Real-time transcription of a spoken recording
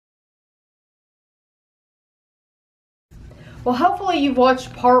Well, hopefully you've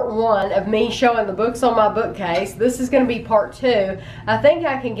watched part 1 of me showing the books on my bookcase. This is going to be part 2. I think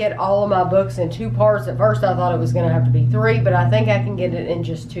I can get all of my books in 2 parts. At first I thought it was going to have to be 3, but I think I can get it in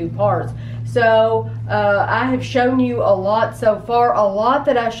just 2 parts. So I have shown you a lot so far. A lot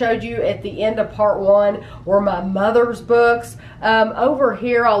that I showed you at the end of part 1 were my mother's books. Over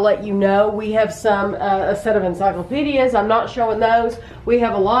here, I'll let you know, we have a set of encyclopedias. I'm not showing those. We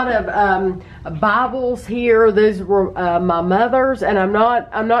have a lot of Bibles here. Those were my mother's, and I'm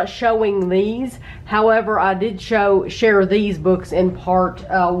not showing these. However, I did share these books in part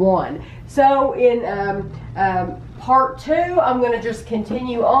 1. So in part 2, I'm going to just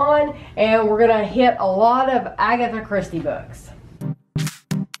continue on, and we're going to hit a lot of Agatha Christie books.